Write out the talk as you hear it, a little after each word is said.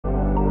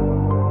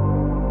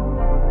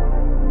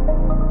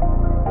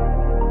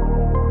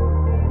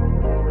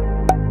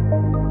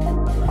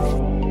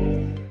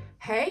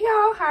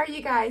are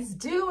you guys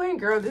doing?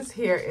 Girl, this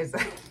hair is,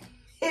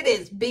 it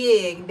is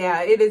big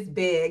now. It is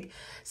big.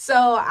 So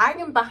I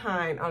am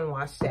behind on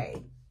wash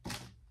day.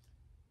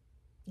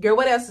 Girl,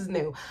 what else is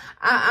new?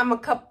 I'm a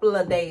couple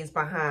of days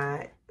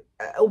behind,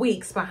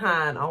 weeks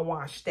behind on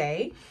wash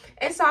day.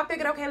 And so I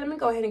figured, okay, let me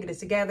go ahead and get this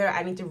together.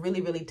 I need to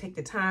really take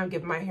the time,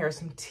 give my hair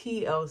some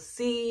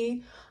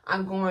TLC.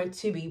 I'm going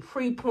to be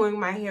pre-pooing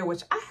my hair,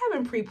 which I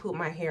haven't pre-pooed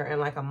my hair in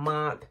like a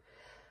month.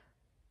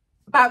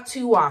 About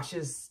two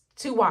washes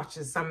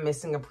I'm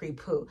missing a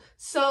pre-poo.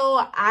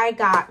 So I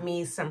got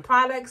me some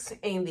products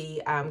in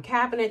the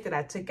cabinet that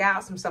I took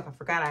out, some stuff I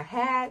forgot I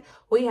had.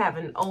 We have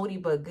an oldie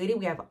but goodie.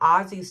 We have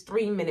Aussie's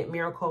 3-Minute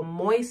Miracle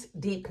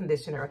Moist Deep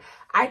Conditioner.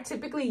 I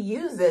typically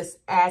use this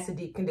as a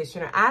deep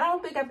conditioner. I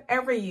don't think I've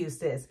ever used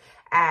this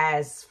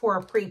as for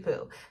a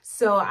pre-poo.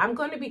 So I'm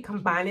going to be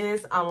combining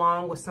this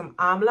along with some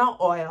amla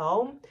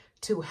oil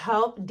to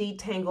help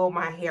detangle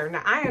my hair.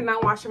 Now, I am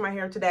not washing my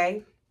hair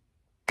today,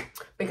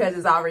 because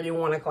it's already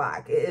 1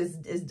 o'clock.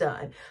 It's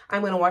done.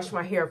 I'm going to wash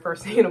my hair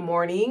first thing in the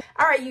morning.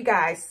 All right, you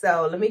guys.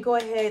 So let me go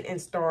ahead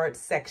and start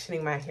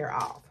sectioning my hair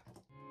off.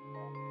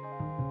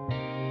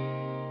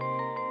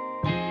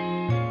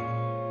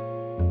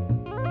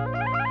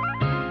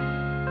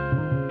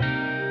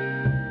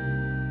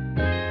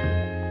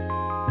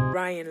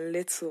 Ryan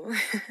Little.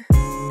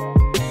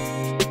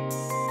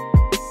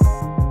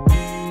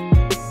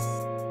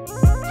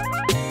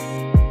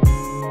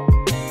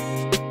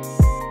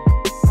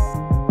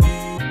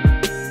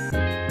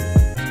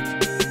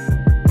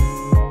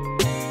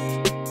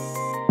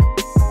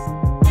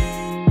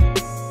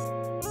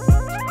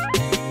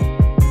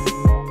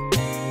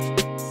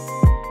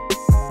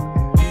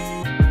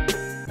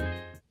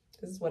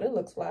 What it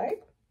looks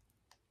like.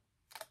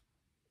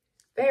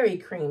 Very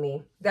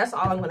creamy. That's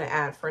all I'm going to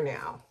add for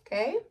now.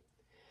 Okay.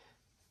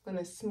 I'm going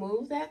to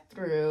smooth that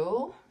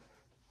through.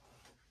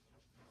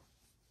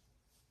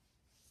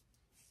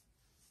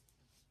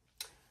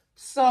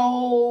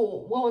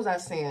 So what was I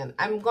saying?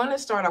 I'm going to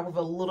start off with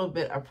a little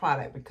bit of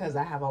product because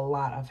I have a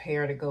lot of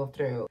hair to go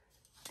through.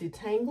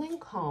 Detangling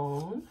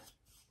comb.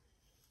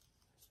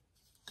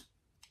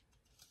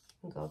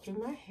 Go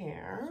through my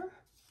hair.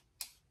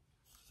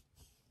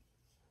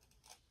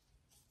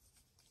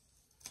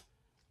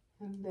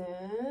 And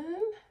then,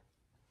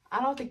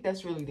 I don't think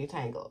that's really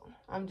detangled.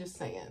 I'm just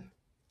saying.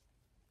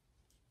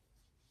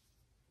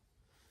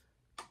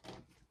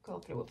 Go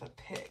through with a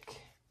pick.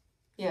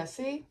 Yeah,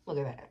 see? Look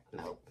at that.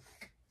 Nope.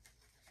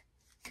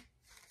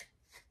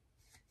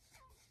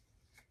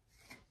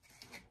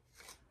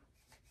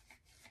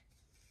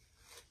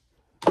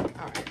 All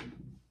right.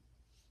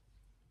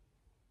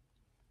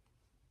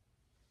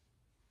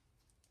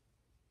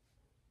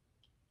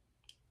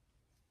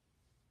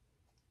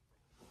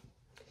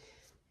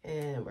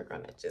 And we're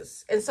going to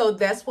just, and so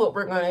that's what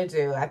we're going to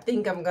do. I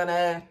think I'm going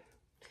to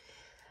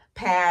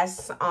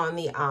pass on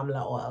the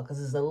amla oil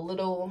because it's a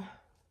little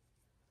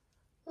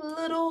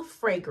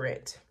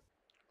fragrant.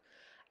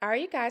 All right,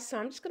 you guys, so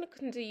I'm just going to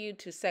continue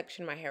to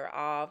section my hair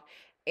off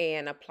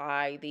and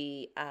apply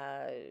the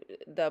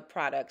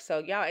product. So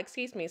y'all,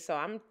 excuse me. So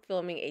I'm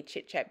filming a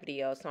chit chat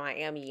video. So I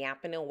am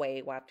yapping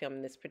away while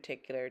filming this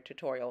particular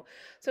tutorial.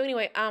 So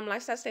anyway,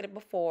 like I stated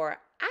before,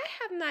 I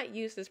have not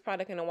used this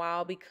product in a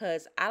while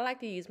because I like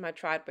to use my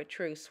tried but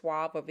true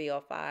Suave or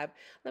VL5.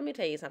 Let me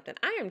tell you something.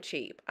 I am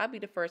cheap. I'll be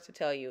the first to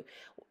tell you,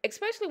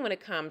 especially when it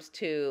comes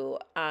to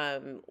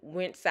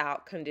rinse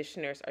out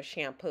conditioners or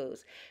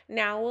shampoos.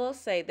 Now, I will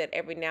say that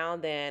every now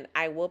and then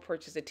I will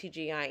purchase a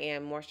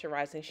TGIM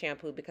moisturizing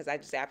shampoo because I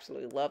just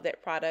absolutely love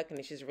that product and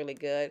it's just really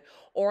good,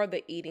 or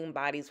the Eating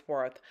Body's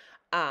Worth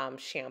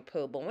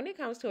shampoo. But when it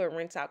comes to a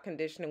rinse out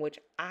conditioner, which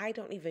I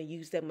don't even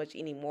use that much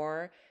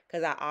anymore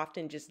because I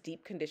often just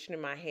deep condition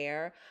my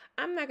hair,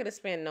 I'm not going to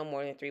spend no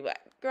more than $3.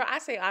 Girl, I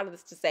say all of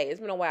this to say it's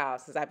been a while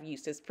since I've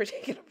used this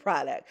particular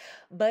product,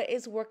 but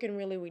it's working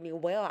really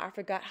well. I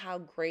forgot how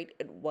great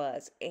it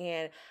was,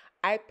 and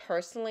I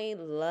personally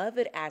love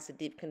it as a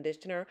deep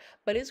conditioner,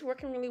 but it's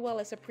working really well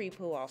as a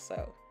pre-poo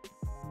also.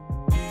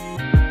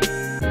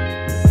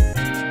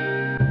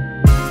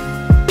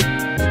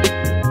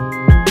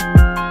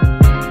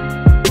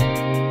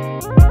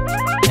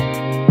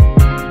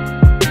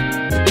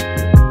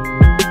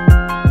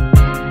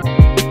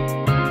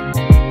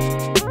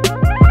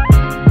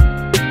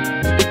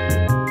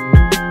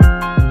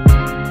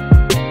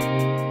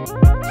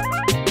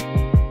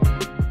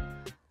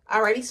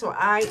 Alrighty, so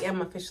I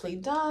am officially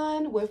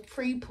done with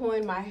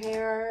pre-pooing my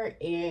hair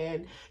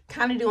and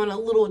kind of doing a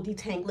little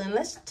detangling.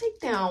 Let's take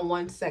down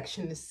one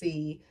section to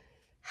see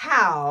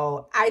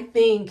how I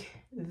think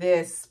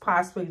this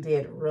possibly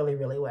did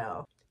really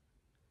well.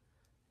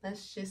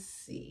 Let's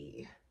just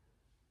see.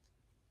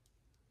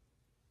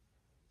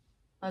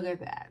 Look at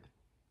that.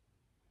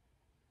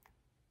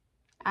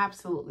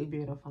 Absolutely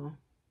beautiful.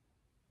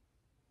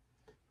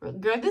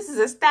 Girl, this is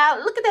a style.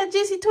 Look at that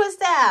juicy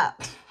twist out.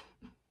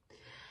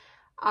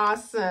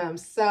 Awesome.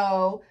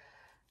 So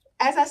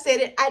as I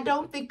said, I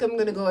don't think I'm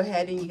going to go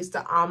ahead and use the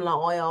amla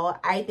oil.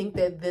 I think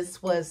that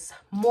this was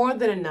more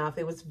than enough.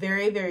 It was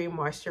very, very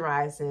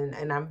moisturizing,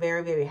 and I'm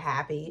very, very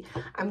happy.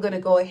 I'm going to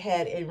go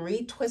ahead and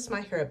retwist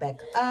my hair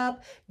back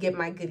up, get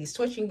my goody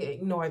stretching,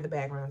 ignore the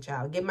background,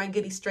 child, get my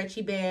goody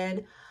stretchy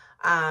band,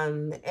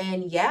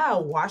 and yeah,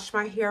 wash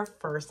my hair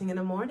first thing in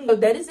the morning. So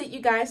that is it,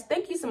 you guys.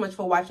 Thank you so much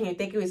for watching, and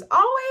thank you as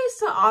always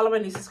to all of my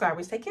new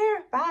subscribers. Take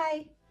care.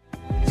 Bye.